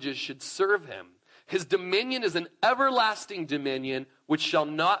languages should serve him. His dominion is an everlasting dominion which shall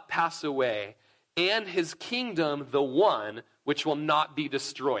not pass away, and his kingdom the one which will not be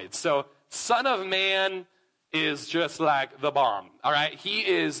destroyed. So, Son of Man is just like the bomb, all right? He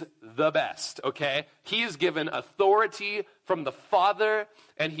is the best, okay? He is given authority from the Father,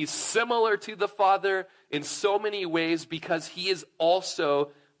 and he's similar to the Father in so many ways because he is also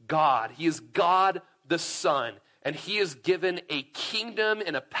God. He is God the Son, and he is given a kingdom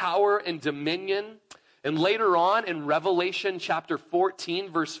and a power and dominion. And later on in Revelation chapter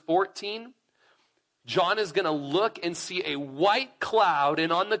 14, verse 14, John is going to look and see a white cloud,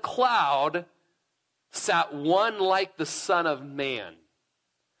 and on the cloud sat one like the Son of Man,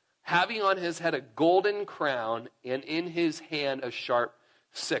 having on his head a golden crown and in his hand a sharp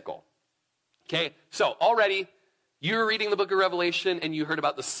sickle. Okay, so already you're reading the book of Revelation and you heard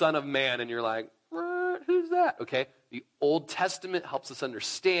about the Son of Man and you're like, who's that? Okay, the Old Testament helps us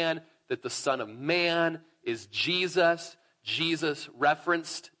understand that the Son of Man is Jesus. Jesus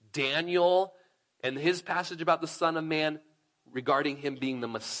referenced Daniel and his passage about the Son of Man regarding him being the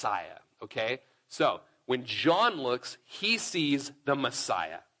Messiah, okay? So, when John looks, he sees the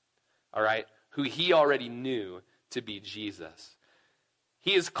Messiah, all right, who he already knew to be Jesus.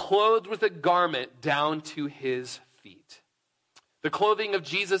 He is clothed with a garment down to his feet. The clothing of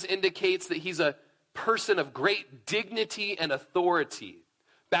Jesus indicates that he's a person of great dignity and authority.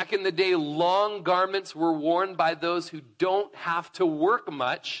 Back in the day, long garments were worn by those who don't have to work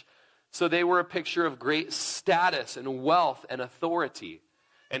much, so they were a picture of great status and wealth and authority.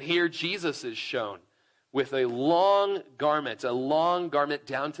 And here Jesus is shown with a long garment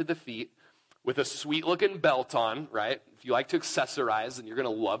down to the feet, with a sweet-looking belt on, right? If you like to accessorize, then you're going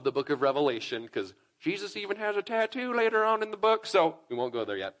to love the book of Revelation, because Jesus even has a tattoo later on in the book, so we won't go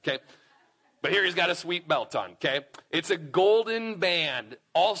there yet, okay? But here he's got a sweet belt on, okay? It's a golden band,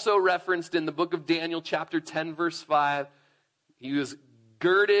 also referenced in the book of Daniel, chapter 10, verse 5. He was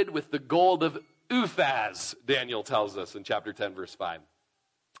girded with the gold of Uphaz, Daniel tells us in chapter 10, verse 5.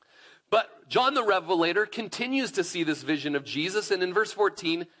 But John the Revelator continues to see this vision of Jesus, and in verse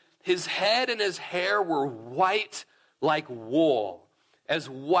 14, his head and his hair were white like wool, as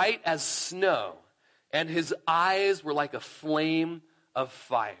white as snow, and his eyes were like a flame of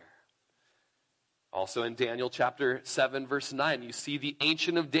fire. Also in Daniel chapter 7, verse 9, you see the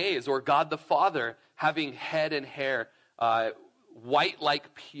Ancient of Days, or God the Father, having head and hair white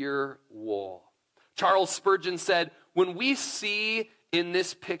like pure wool. Charles Spurgeon said, when we see in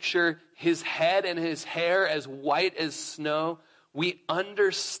this picture his head and his hair as white as snow, we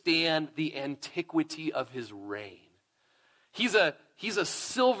understand the antiquity of his reign. He's a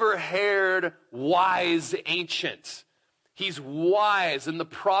silver-haired, wise ancient. He's wise, and the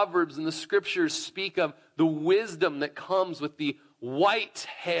Proverbs and the Scriptures speak of the wisdom that comes with the white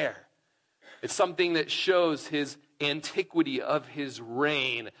hair. It's something that shows his antiquity of his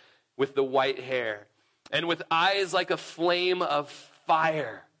reign with the white hair. And with eyes like a flame of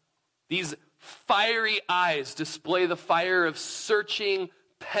fire. These fiery eyes display the fire of searching,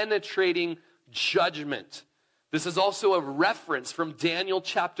 penetrating judgment. This is also a reference from Daniel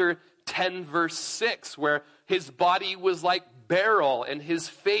chapter 10, verse 6, where his body was like beryl and his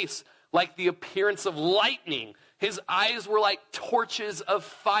face like the appearance of lightning. His eyes were like torches of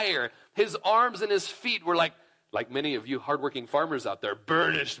fire. His arms and his feet were like many of you hardworking farmers out there,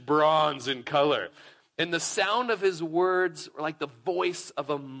 burnished bronze in color. And the sound of his words were like the voice of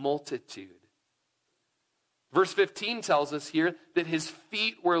a multitude. Verse 15 tells us here that his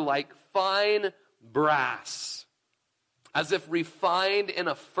feet were like fine brass, as if refined in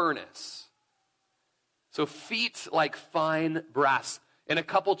a furnace. So feet like fine brass. In a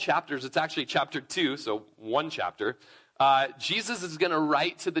couple chapters, it's actually chapter 2, so one chapter, Jesus is going to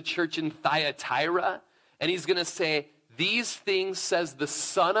write to the church in Thyatira, and he's going to say, these things says the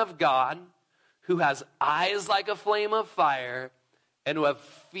Son of God, who has eyes like a flame of fire, and who have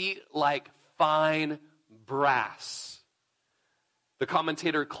feet like fine brass. The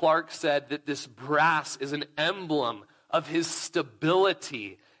commentator Clark said that this brass is an emblem of his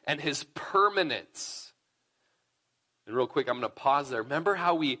stability and his permanence. And real quick, I'm going to pause there. Remember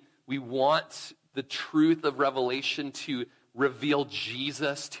how we want the truth of Revelation to reveal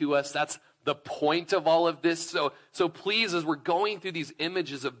Jesus to us? That's the point of all of this. So please, as we're going through these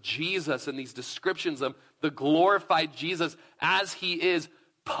images of Jesus and these descriptions of the glorified Jesus as he is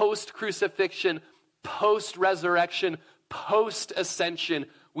post-crucifixion, post-resurrection, post-ascension,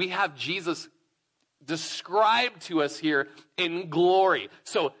 we have Jesus described to us here in glory.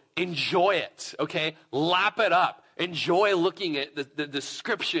 So enjoy it, okay? Lap it up. Enjoy looking at the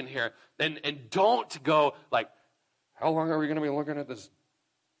description here. And don't go like, how long are we going to be looking at this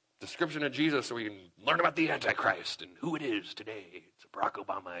description of Jesus so we can learn about the Antichrist and who it is today? It's Barack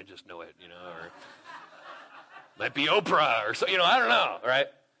Obama, I just know it, or might be Oprah or so, I don't know, right?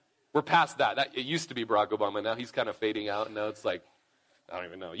 We're past that. It used to be Barack Obama. Now he's kind of fading out, and now it's like, I don't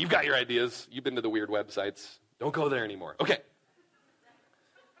even know. You've got your ideas. You've been to the weird websites. Don't go there anymore. Okay.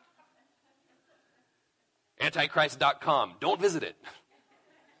 Antichrist.com. Don't visit it.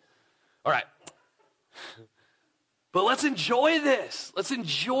 All right. But let's enjoy this. Let's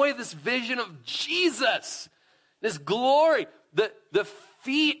enjoy this vision of Jesus, this glory. The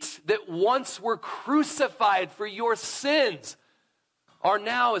feet that once were crucified for your sins are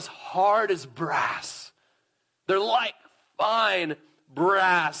now as hard as brass. They're like fine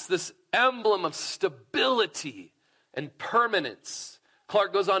brass, this emblem of stability and permanence.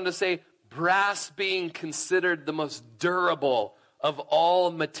 Clark goes on to say, brass being considered the most durable of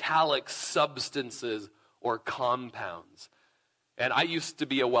all metallic substances or compounds. And I used to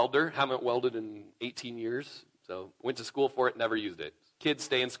be a welder, haven't welded in 18 years, so went to school for it, never used it. Kids,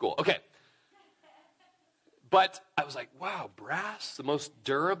 stay in school. Okay. But I was like, wow, brass, the most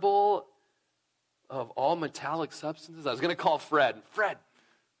durable of all metallic substances? I was going to call Fred. Fred,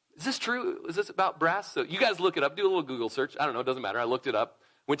 is this true? Is this about brass? So you guys look it up. Do a little Google search. I don't know. It doesn't matter. I looked it up.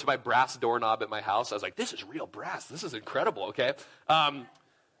 Went to my brass doorknob at my house. I was like, this is real brass. This is incredible, okay?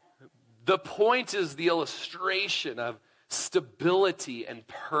 The point is the illustration of stability and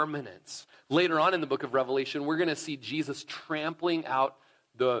permanence. Later on in the book of Revelation, we're going to see Jesus trampling out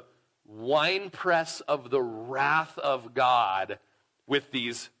the winepress of the wrath of God with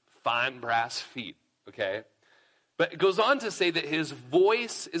these fine brass feet, okay? But it goes on to say that his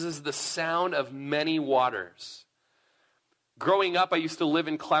voice is as the sound of many waters. Growing up, I used to live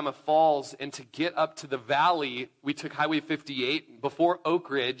in Klamath Falls, and to get up to the valley, we took Highway 58. Before Oak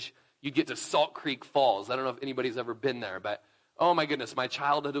Ridge, you get to Salt Creek Falls. I don't know if anybody's ever been there, but oh my goodness, my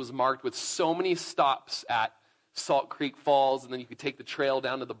childhood was marked with so many stops at Salt Creek Falls, and then you could take the trail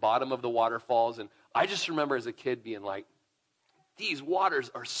down to the bottom of the waterfalls. And I just remember as a kid being like, these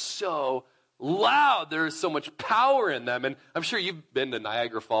waters are so loud. There is so much power in them. And I'm sure you've been to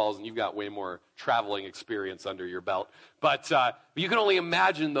Niagara Falls and you've got way more traveling experience under your belt. But you can only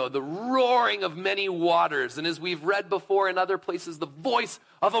imagine, though, the roaring of many waters. And as we've read before in other places, the voice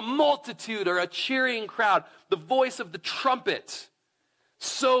of a multitude or a cheering crowd, the voice of the trumpet.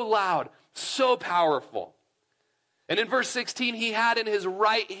 So loud, so powerful. And in verse 16, he had in his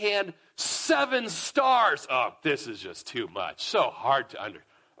right hand 7 stars. Oh, this is just too much. So hard to understand.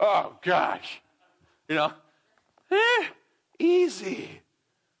 Oh, gosh. Easy.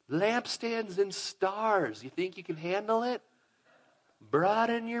 Lampstands and stars. You think you can handle it?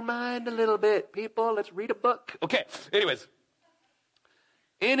 Broaden your mind a little bit, people. Let's read a book. Okay, anyways.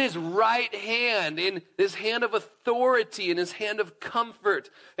 In his right hand, in his hand of authority, in his hand of comfort,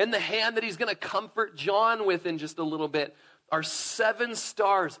 and the hand that he's going to comfort John with in just a little bit, are 7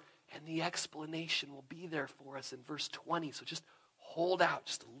 stars. And the explanation will be there for us in verse 20. So just hold out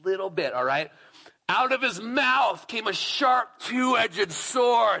just a little bit, all right? Out of his mouth came a sharp 2-edged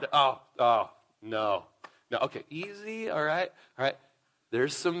sword. Oh, no. Okay, easy, all right?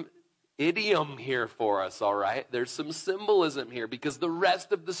 There's some idiom here for us, all right? There's some symbolism here because the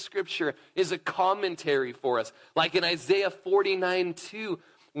rest of the scripture is a commentary for us. Like in Isaiah 49:2,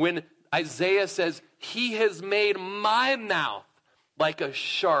 when Isaiah says, he has made my mouth like a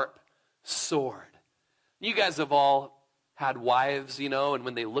sharp sword. You guys have all had wives, and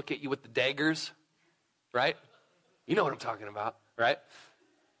when they look at you with the daggers, right? You know what I'm talking about, right?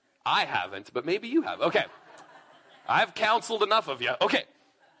 I haven't, but maybe you have. Okay. I've counseled enough of you. Okay.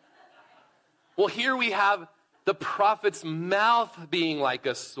 Well, here we have the prophet's mouth being like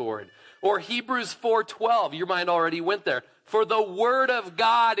a sword. Or Hebrews 4:12, your mind already went there. For the word of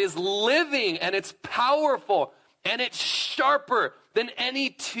God is living and it's powerful and it's sharper than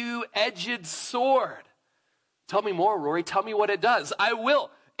any two-edged sword. Tell me more, Rory. Tell me what it does. I will.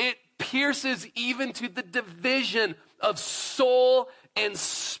 It pierces even to the division of soul and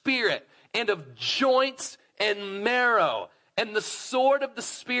spirit and of joints and marrow. And the sword of the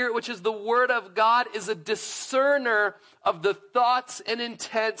Spirit, which is the word of God, is a discerner of the thoughts and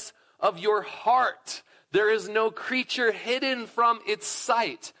intents of your heart. There is no creature hidden from its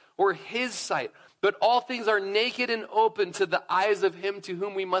sight or his sight, but all things are naked and open to the eyes of him to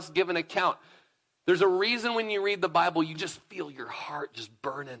whom we must give an account. There's a reason when you read the Bible, you just feel your heart just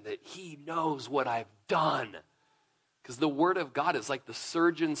burning that he knows what I've done. Because the word of God is like the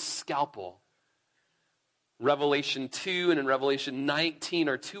surgeon's scalpel. Revelation 2 and in Revelation 19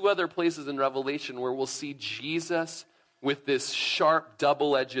 are two other places in Revelation where we'll see Jesus with this sharp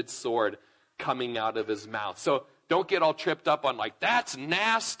double-edged sword coming out of his mouth. So don't get all tripped up on like, that's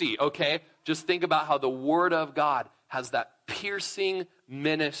nasty, okay? Just think about how the word of God has that piercing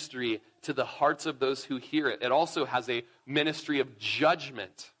ministry to the hearts of those who hear it. It also has a ministry of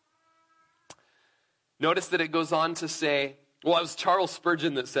judgment. Notice that it goes on to say, well, it was Charles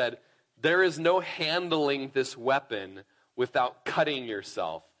Spurgeon that said, there is no handling this weapon without cutting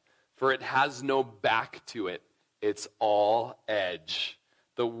yourself, for it has no back to it. It's all edge.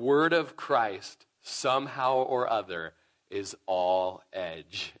 The word of Christ, somehow or other, is all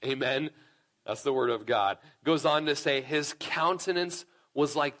edge. Amen? That's the word of God. Goes on to say, his countenance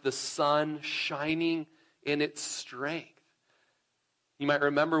was like the sun shining in its strength. You might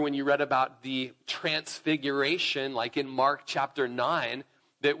remember when you read about the transfiguration, like in Mark chapter 9,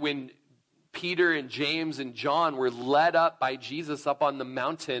 that when Peter and James and John were led up by Jesus up on the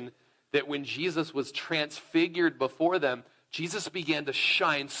mountain, that when Jesus was transfigured before them, Jesus began to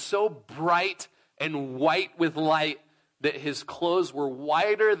shine so bright and white with light that his clothes were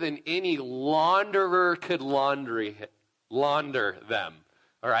whiter than any launderer could launder them.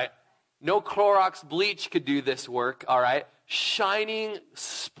 All right? No Clorox bleach could do this work. All right? Shining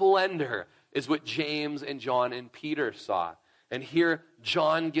splendor is what James and John and Peter saw. And here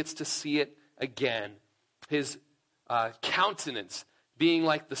John gets to see it again. His countenance being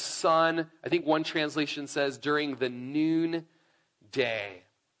like the sun. I think one translation says during the noon day.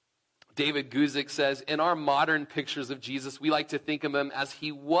 David Guzik says, in our modern pictures of Jesus, we like to think of him as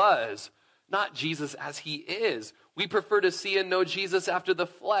he was, not Jesus as he is. We prefer to see and know Jesus after the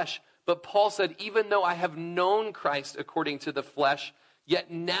flesh. But Paul said, even though I have known Christ according to the flesh, yet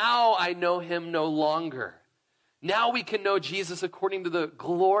now I know him no longer. Now we can know Jesus according to the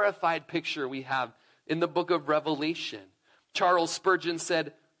glorified picture we have in the book of Revelation. Charles Spurgeon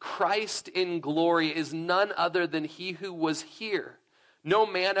said, Christ in glory is none other than he who was here. No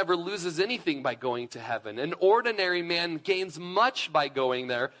man ever loses anything by going to heaven. An ordinary man gains much by going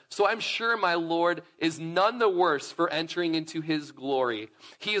there, so I'm sure my Lord is none the worse for entering into his glory.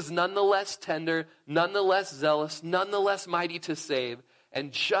 He is none the less tender, none the less zealous, none the less mighty to save.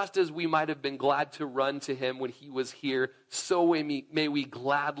 And just as we might have been glad to run to him when he was here, so may we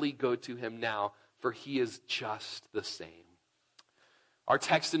gladly go to him now, for he is just the same. Our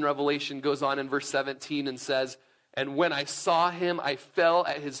text in Revelation goes on in verse 17 and says, and when I saw him, I fell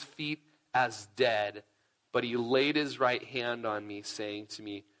at his feet as dead. But he laid his right hand on me, saying to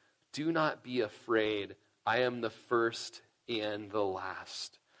me, do not be afraid. I am the first and the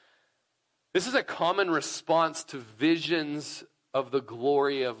last. This is a common response to visions of the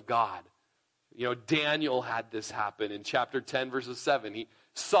glory of God. You know, Daniel had this happen in chapter 10, verses 7. He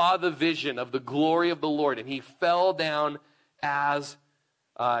saw the vision of the glory of the Lord, and he fell down as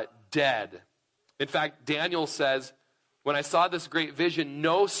dead. In fact, Daniel says, when I saw this great vision,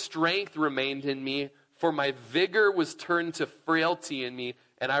 no strength remained in me, for my vigor was turned to frailty in me,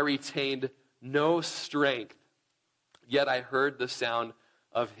 and I retained no strength. Yet I heard the sound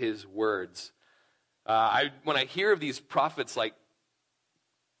of his words. When I hear of these prophets like,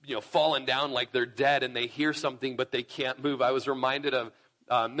 falling down like they're dead and they hear something but they can't move, I was reminded of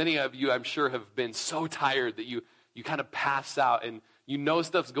many of you, I'm sure, have been so tired that you kind of pass out and you know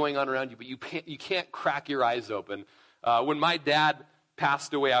stuff's going on around you, but you can't crack your eyes open. When my dad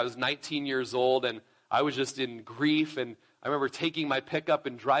passed away, I was 19 years old, and I was just in grief. And I remember taking my pickup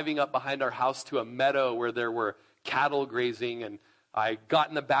and driving up behind our house to a meadow where there were cattle grazing. And I got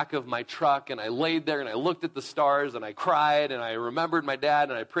in the back of my truck, and I laid there, and I looked at the stars, and I cried, and I remembered my dad,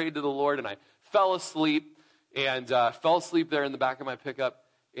 and I prayed to the Lord, and I fell asleep, and fell asleep there in the back of my pickup.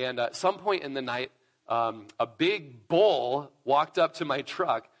 And at some point in the night, a big bull walked up to my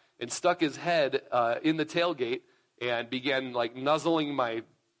truck and stuck his head in the tailgate and began like nuzzling my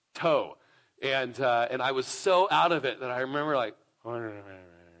toe. And I was so out of it that I remember like, you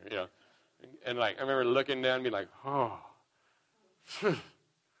know, and like I remember looking down and being like, oh.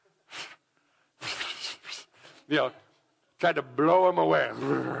 You know, tried to blow him away.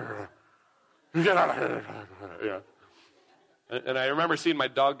 Get out of here. Yeah. And I remember seeing my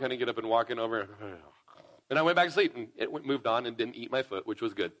dog kind of get up and walking over. And I went back to sleep, and it moved on and didn't eat my foot, which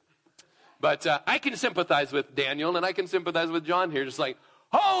was good. But I can sympathize with Daniel, and I can sympathize with John here. Just like,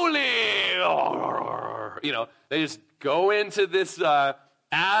 holy! You know, they just go into this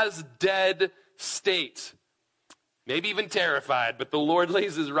as dead state. Maybe even terrified, but the Lord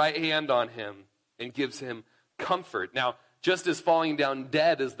lays his right hand on him and gives him comfort. Now, just as falling down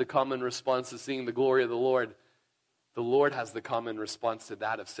dead is the common response to seeing the glory of the Lord has the common response to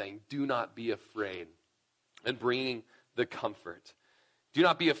that of saying, do not be afraid, and bringing the comfort. Do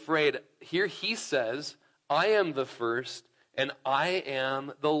not be afraid. Here he says, I am the first and I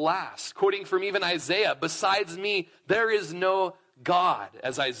am the last. Quoting from even Isaiah, besides me, there is no God,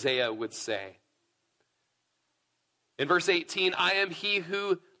 as Isaiah would say. In verse 18, I am he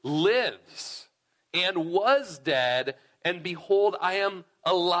who lives and was dead, and behold, I am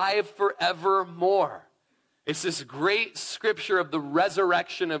alive forevermore. It's this great scripture of the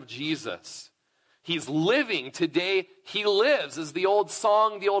resurrection of Jesus. He's living. Today he lives. As the old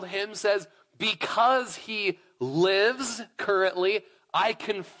song, the old hymn says, because he lives currently, I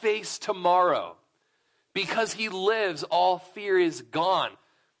can face tomorrow. Because he lives, all fear is gone.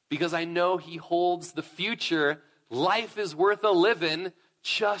 Because I know he holds the future. Life is worth a living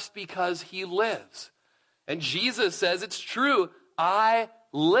just because he lives. And Jesus says, it's true, I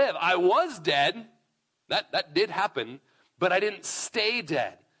live. I was dead. That did happen, but I didn't stay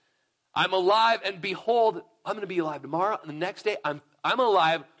dead. I'm alive, and behold, I'm going to be alive tomorrow, and the next day, I'm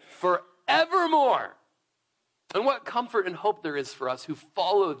alive forevermore. And what comfort and hope there is for us who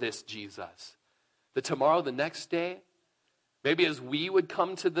follow this Jesus. That tomorrow, the next day, maybe as we would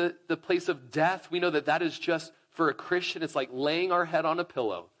come to the place of death, we know that is just, for a Christian, it's like laying our head on a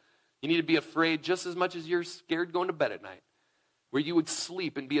pillow. You need to be afraid just as much as you're scared going to bed at night. Where you would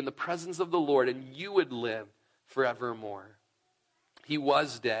sleep and be in the presence of the Lord, and you would live forevermore. He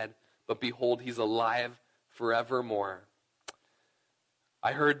was dead, but behold, he's alive forevermore.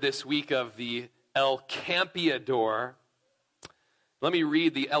 I heard this week of the El Campeador. Let me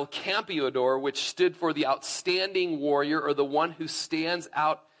read the El Campeador, which stood for the outstanding warrior, or the one who stands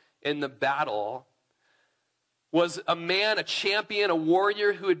out in the battle. Was a man, a champion, a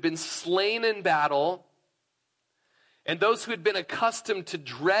warrior who had been slain in battle. And those who had been accustomed to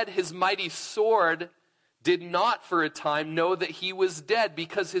dread his mighty sword did not for a time know that he was dead,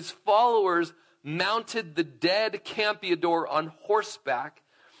 because his followers mounted the dead Campeador on horseback,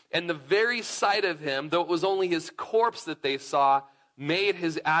 and the very sight of him, though it was only his corpse that they saw, made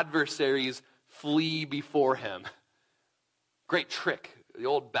his adversaries flee before him. Great trick, the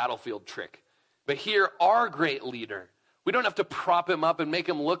old battlefield trick. But here, our great leader, we don't have to prop him up and make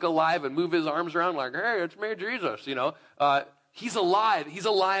him look alive and move his arms around like, hey, it's me, Jesus, you know. He's alive. He's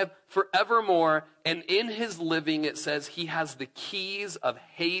alive forevermore. And in his living, it says he has the keys of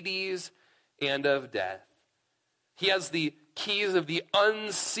Hades and of death. He has the keys of the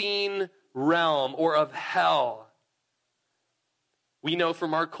unseen realm, or of hell. We know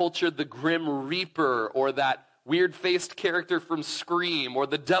from our culture the Grim Reaper, or that weird-faced character from Scream, or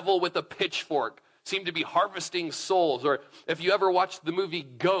the devil with a pitchfork seem to be harvesting souls. Or if you ever watched the movie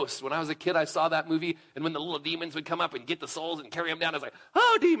Ghost, when I was a kid, I saw that movie, and when the little demons would come up and get the souls and carry them down, I was like,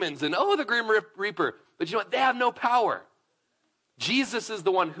 oh, demons, and oh, the Grim Reaper. But you know what? They have no power. Jesus is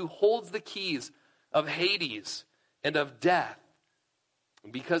the one who holds the keys of Hades and of death.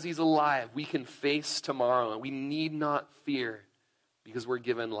 And because he's alive, we can face tomorrow, and we need not fear because we're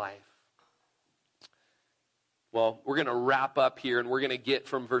given life. Well, we're going to wrap up here, and we're going to get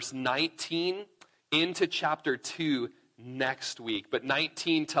from verse 19 into chapter 2 next week. But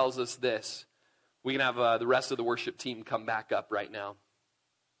 19 tells us this. We can have the rest of the worship team come back up right now.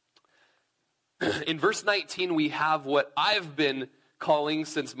 In verse 19, we have what I've been calling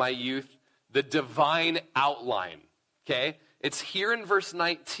since my youth the divine outline. Okay? It's here in verse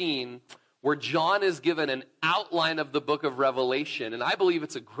 19 where John is given an outline of the book of Revelation. And I believe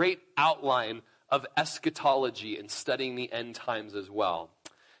it's a great outline of eschatology and studying the end times as well.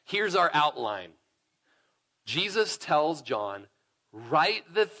 Here's our outline. Jesus tells John,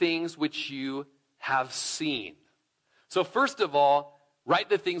 write the things which you have seen. So first of all, write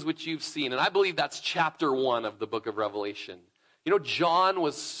the things which you've seen. And I believe that's chapter 1 of the book of Revelation. You know, John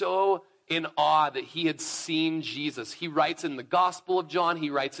was so in awe that he had seen Jesus. He writes in the Gospel of John, he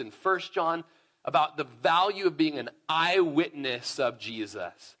writes in 1 John about the value of being an eyewitness of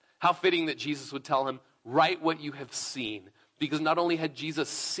Jesus. How fitting that Jesus would tell him, write what you have seen. Because not only had Jesus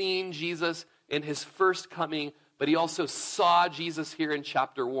seen Jesus in his first coming, but he also saw Jesus here in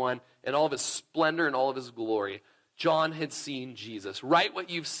chapter 1 in all of his splendor and all of his glory. John had seen Jesus. Write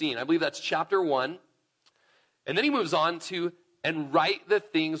what you've seen. I believe that's chapter 1. And then he moves on to, and write the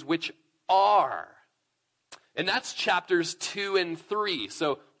things which are. And that's chapters 2 and 3.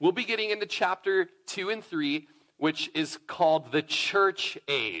 So we'll be getting into chapter 2 and 3, which is called the church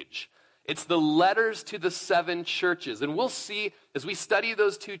age. It's the letters to the 7 churches. And we'll see as we study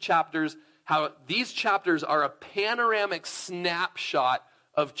those 2 chapters how these chapters are a panoramic snapshot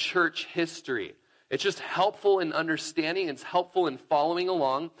of church history. It's just helpful in understanding. It's helpful in following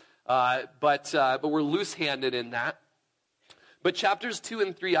along. But we're loose-handed in that. But chapters 2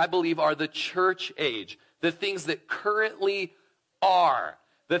 and 3, I believe, are the church age. The things that currently are.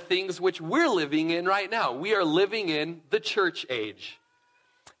 The things which we're living in right now. We are living in the church age.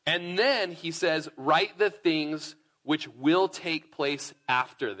 And then he says, write the things which will take place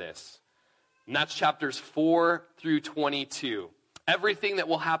after this. And that's chapters 4 through 22. Everything that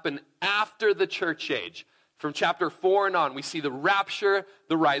will happen after the church age. From chapter 4 and on, we see the rapture,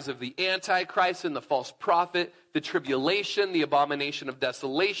 the rise of the Antichrist and the false prophet, the tribulation, the abomination of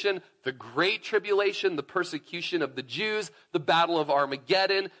desolation, the great tribulation, the persecution of the Jews, the battle of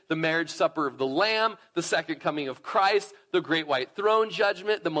Armageddon, the marriage supper of the Lamb, the second coming of Christ, the great white throne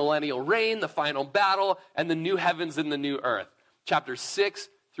judgment, the millennial reign, the final battle, and the new heavens and the new earth. Chapter 6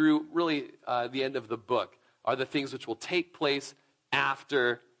 through really the end of the book are the things which will take place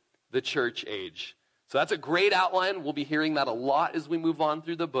after the church age. So that's a great outline. We'll be hearing that a lot as we move on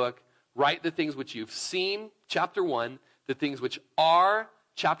through the book. Write the things which you've seen, chapter 1, the things which are,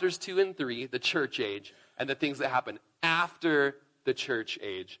 chapters 2 and 3, the church age, and the things that happen after the church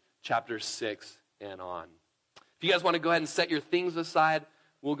age, chapters 6 and on. If you guys want to go ahead and set your things aside,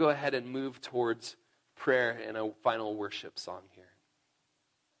 we'll go ahead and move towards prayer and a final worship song here.